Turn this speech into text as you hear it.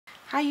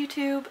Hi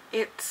YouTube,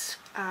 it's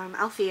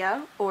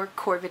Althea, or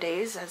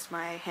Corvidays as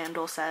my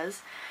handle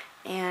says,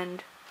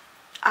 and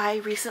I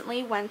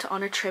recently went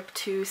on a trip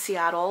to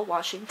Seattle,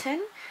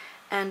 Washington,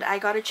 and I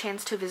got a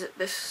chance to visit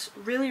this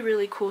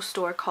really cool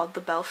store called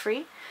the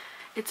Belfry.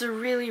 It's a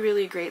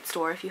really great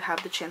store if you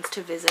have the chance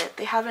to visit.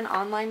 They have an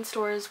online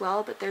store as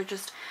well, but there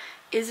just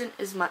isn't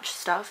as much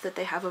stuff that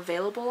they have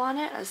available on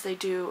it as they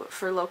do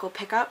for local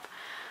pickup.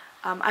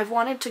 I've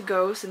wanted to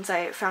go since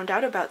I found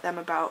out about them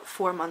about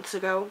 4 months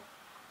ago,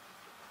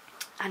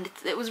 and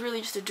it was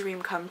really just a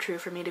dream come true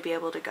for me to be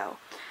able to go.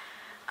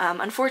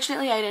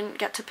 Unfortunately, I didn't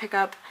get to pick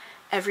up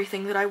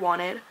everything that I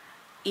wanted,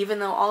 even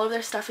though all of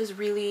their stuff is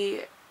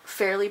really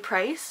fairly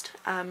priced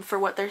for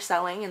what they're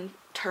selling in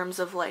terms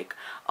of like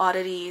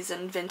oddities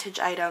and vintage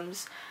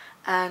items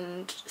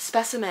and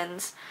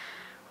specimens.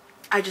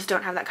 I just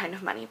don't have that kind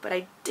of money, but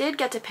I did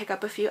get to pick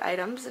up a few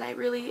items, and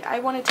I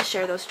wanted to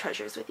share those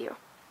treasures with you.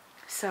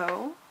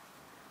 So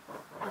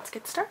let's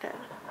get started.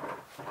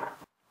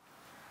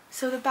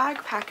 So the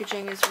bag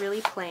packaging is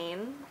really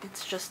plain.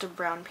 It's just a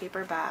brown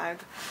paper bag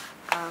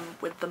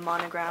with the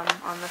monogram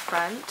on the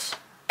front.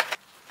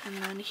 And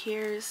then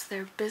here's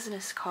their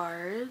business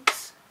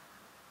cards,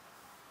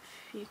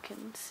 if you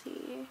can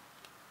see.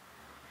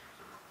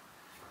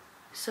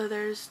 So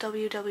there's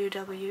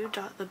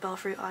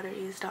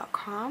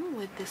www.thebelfryoddities.com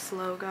with this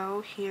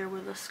logo here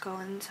with a skull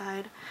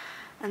inside,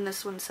 and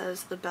this one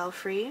says the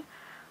Belfry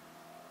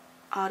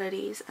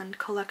Oddities and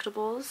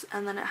Collectibles,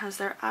 and then it has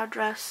their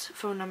address,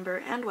 phone number,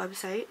 and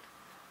website.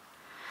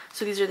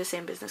 So these are the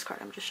same business card.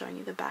 I'm just showing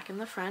you the back and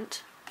the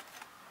front.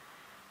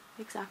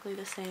 Exactly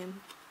the same.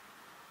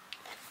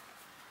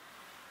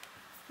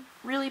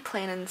 Really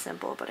plain and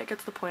simple, but it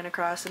gets the point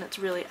across, and it's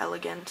really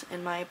elegant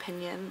in my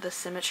opinion. The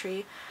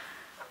symmetry,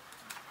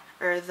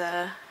 or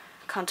the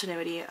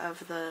continuity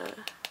of the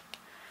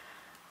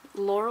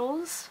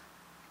laurels,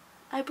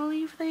 I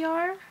believe they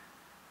are.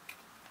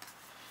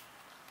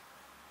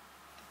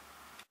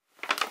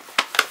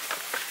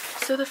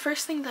 So the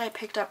first thing that I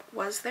picked up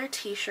was their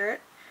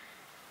t-shirt,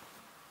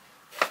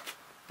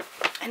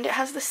 and it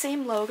has the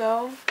same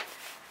logo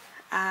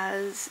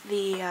as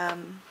the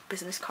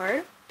business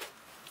card.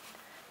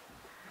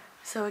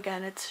 So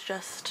again, it's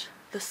just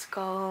the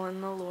skull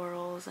and the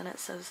laurels, and it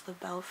says the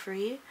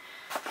Belfry,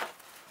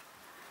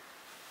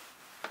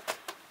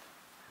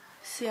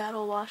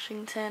 Seattle,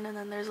 Washington, and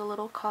then there's a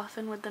little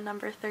coffin with the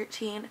number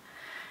 13.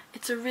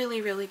 It's a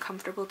really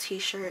comfortable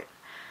t-shirt.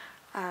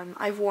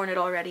 I've worn it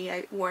already.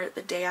 I wore it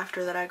the day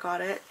after that I got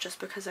it just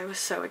because I was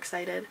so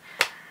excited.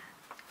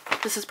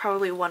 This is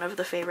probably one of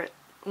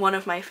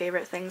my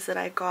favorite things that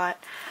I got.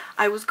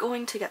 I was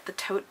going to get the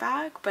tote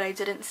bag, but I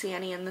didn't see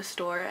any in the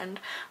store, and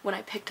when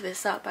I picked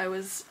this up I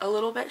was a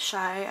little bit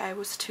shy. I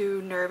was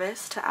too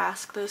nervous to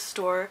ask the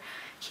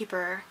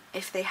storekeeper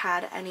if they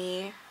had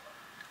any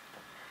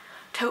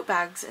tote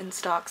bags in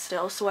stock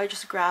still, so I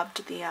just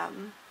grabbed the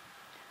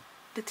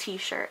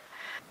t-shirt.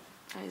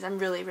 I'm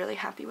really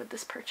happy with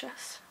this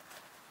purchase.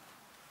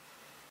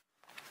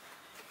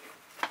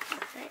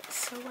 Alright,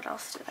 so what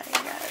else did I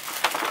get?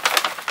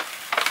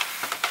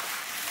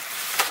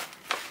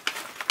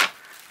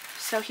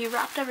 So he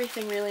wrapped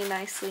everything really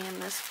nicely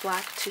in this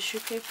black tissue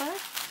paper.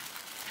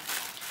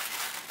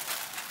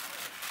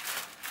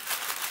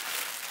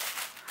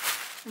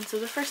 And so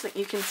the first thing,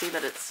 you can see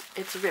that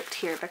it's ripped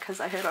here because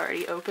I had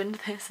already opened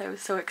this. I was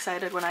so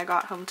excited when I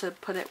got home to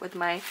put it with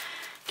my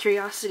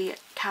curiosity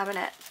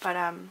cabinet, but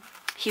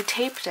he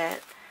taped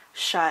it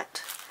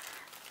shut,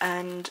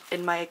 and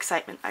in my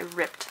excitement I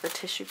ripped the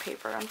tissue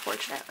paper,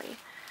 unfortunately.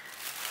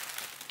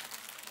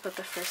 But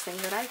the first thing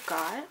that I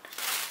got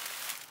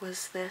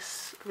was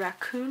this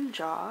raccoon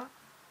jaw.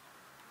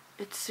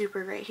 It's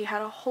super great. He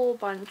had a whole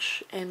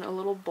bunch in a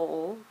little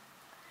bowl,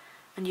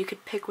 and you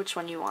could pick which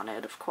one you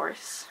wanted, of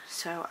course.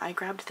 So I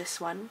grabbed this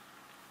one.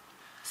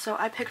 So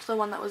I picked the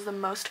one that was the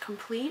most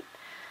complete.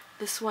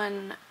 This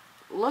one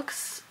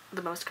looks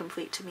the most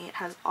complete to me. It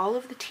has all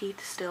of the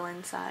teeth still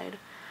inside,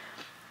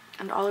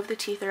 and all of the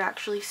teeth are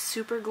actually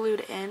super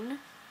glued in,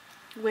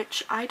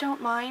 which I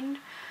don't mind,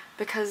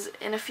 because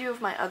in a few of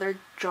my other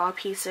jaw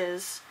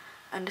pieces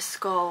and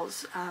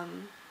skulls,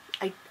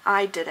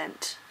 I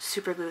didn't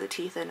super glue the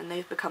teeth in, and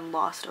they've become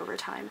lost over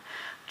time,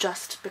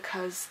 just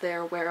because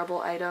they're wearable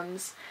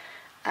items,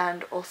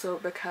 and also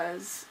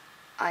because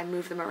I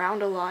move them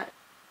around a lot.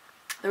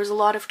 There was a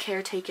lot of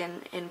care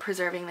taken in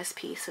preserving this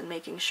piece and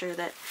making sure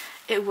that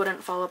it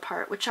wouldn't fall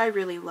apart, which I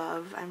really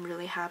love. I'm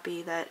really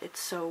happy that it's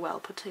so well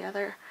put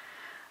together.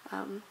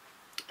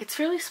 It's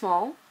fairly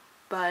small,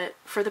 but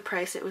for the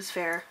price it was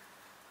fair.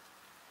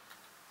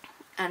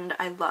 And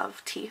I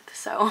love teeth,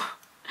 so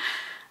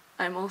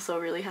I'm also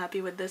really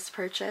happy with this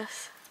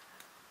purchase.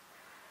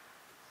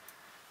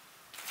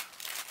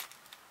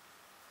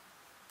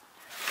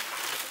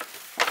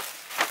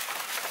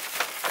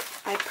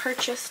 I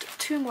purchased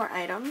 2 more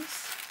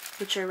items,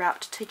 which are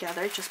wrapped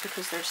together just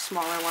because they're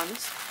smaller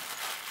ones.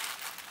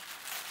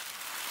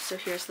 So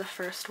here's the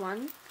first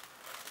one.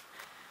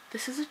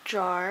 This is a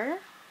jar,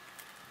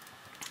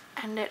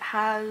 and it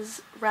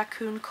has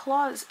raccoon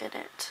claws in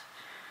it.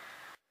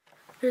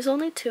 There's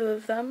only 2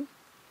 of them,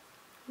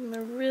 and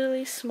they're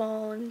really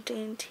small and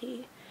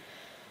dainty.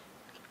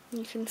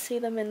 You can see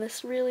them in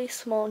this really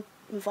small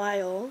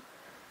vial.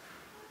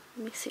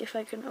 Let me see if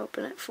I can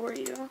open it for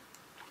you.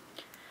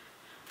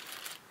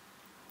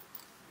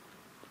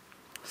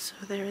 So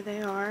there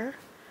they are.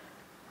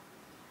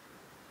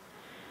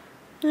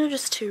 They're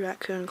just 2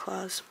 raccoon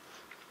claws.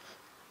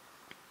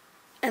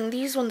 And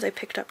these ones I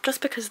picked up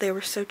just because they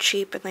were so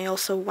cheap, and they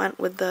also went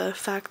with the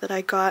fact that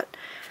I got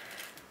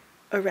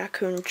a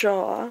raccoon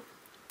jaw.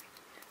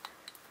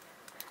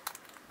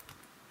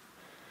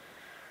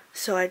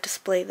 So I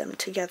display them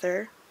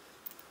together.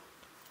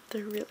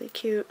 They're really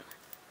cute.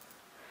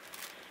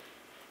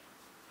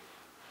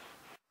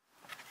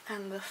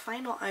 And the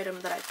final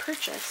item that I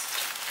purchased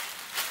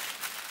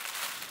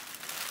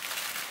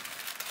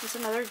is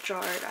another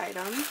jarred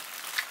item.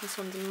 This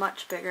one's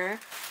much bigger.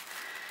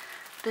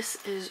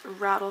 This is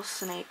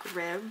rattlesnake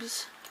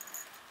ribs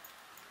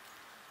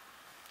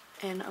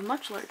in a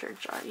much larger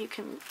jar. You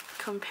can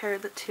compare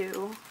the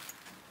two.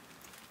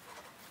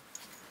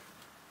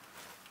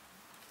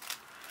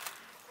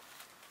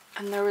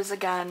 And there was,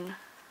 again,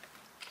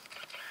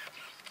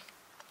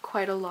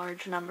 quite a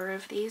large number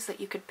of these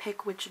that you could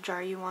pick which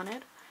jar you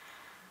wanted.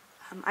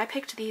 I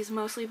picked these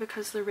mostly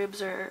because the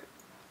ribs are,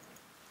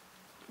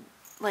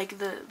 like,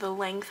 the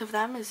length of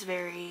them is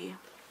very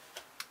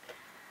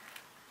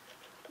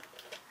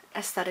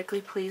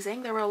aesthetically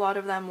pleasing. There were a lot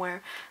of them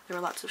where there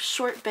were lots of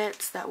short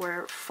bits that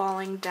were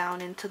falling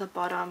down into the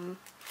bottom,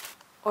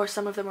 or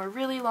some of them were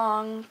really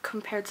long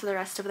compared to the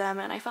rest of them,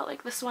 and I felt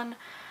like this one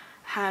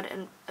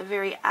had a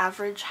very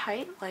average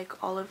height.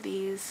 Like, all of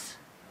these,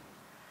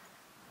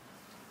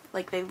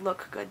 like, they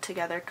look good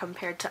together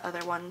compared to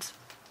other ones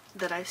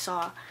that I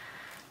saw.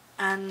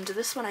 And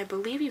this one I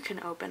believe you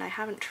can open. I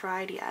haven't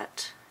tried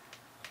yet.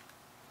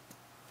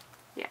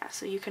 Yeah,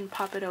 so you can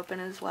pop it open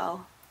as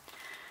well.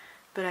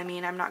 But I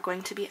mean, I'm not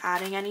going to be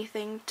adding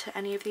anything to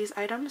any of these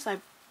items.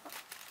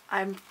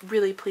 I'm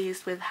really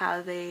pleased with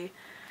how they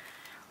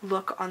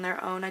look on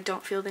their own. I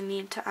don't feel the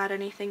need to add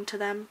anything to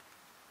them.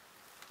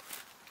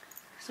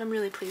 So I'm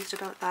really pleased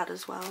about that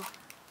as well.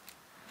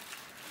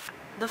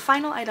 The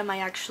final item I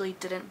actually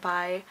didn't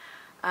buy.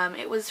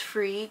 It was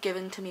free,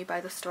 given to me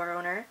by the store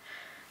owner,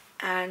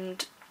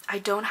 and I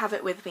don't have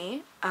it with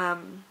me.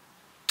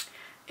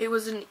 It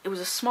was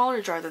a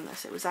smaller jar than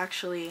this. It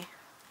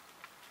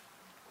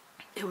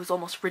was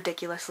almost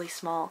ridiculously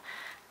small,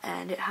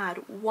 and it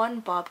had 1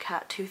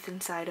 bobcat tooth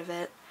inside of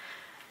it.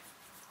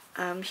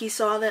 He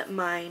saw that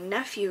my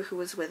nephew, who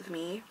was with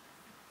me,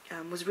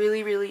 was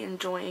really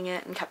enjoying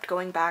it and kept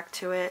going back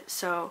to it,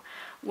 so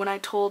when I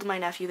told my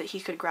nephew that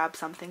he could grab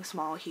something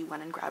small, he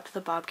went and grabbed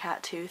the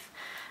bobcat tooth,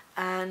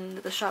 and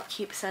the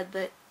shopkeep said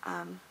that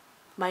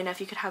my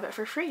nephew could have it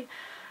for free,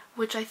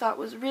 which I thought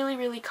was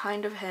really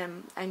kind of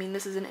him. I mean,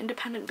 this is an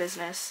independent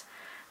business,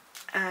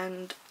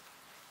 and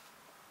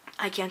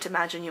I can't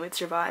imagine you would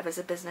survive as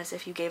a business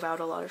if you gave out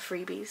a lot of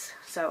freebies,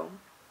 so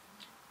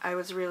I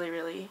was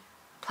really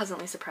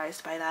pleasantly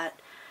surprised by that.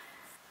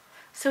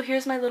 So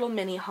here's my little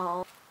mini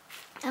haul,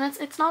 and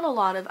it's not a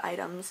lot of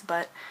items,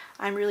 but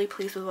I'm really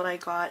pleased with what I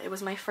got. It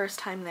was my first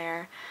time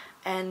there,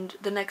 and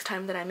the next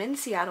time that I'm in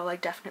Seattle, I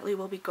definitely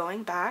will be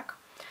going back.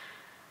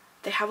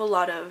 They have a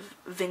lot of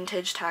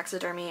vintage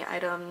taxidermy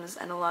items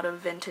and a lot of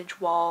vintage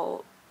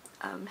wall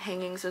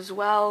hangings as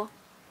well.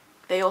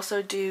 They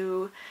also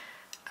do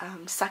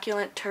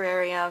succulent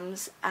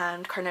terrariums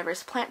and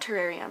carnivorous plant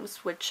terrariums,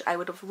 which I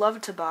would have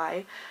loved to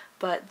buy,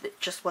 but it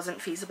just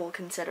wasn't feasible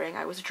considering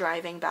I was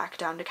driving back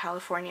down to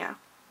California.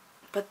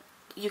 But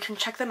you can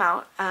check them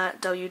out at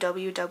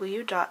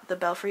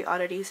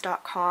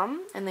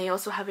www.thebelfryoddities.com, and they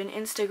also have an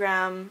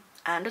Instagram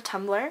and a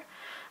Tumblr,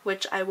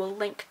 which I will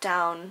link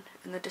down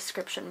in the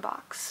description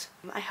box.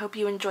 I hope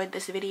you enjoyed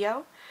this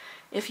video.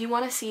 If you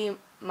want to see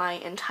my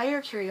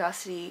entire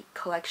curiosity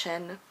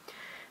collection,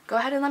 go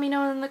ahead and let me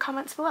know in the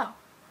comments below.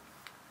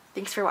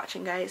 Thanks for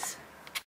watching, guys.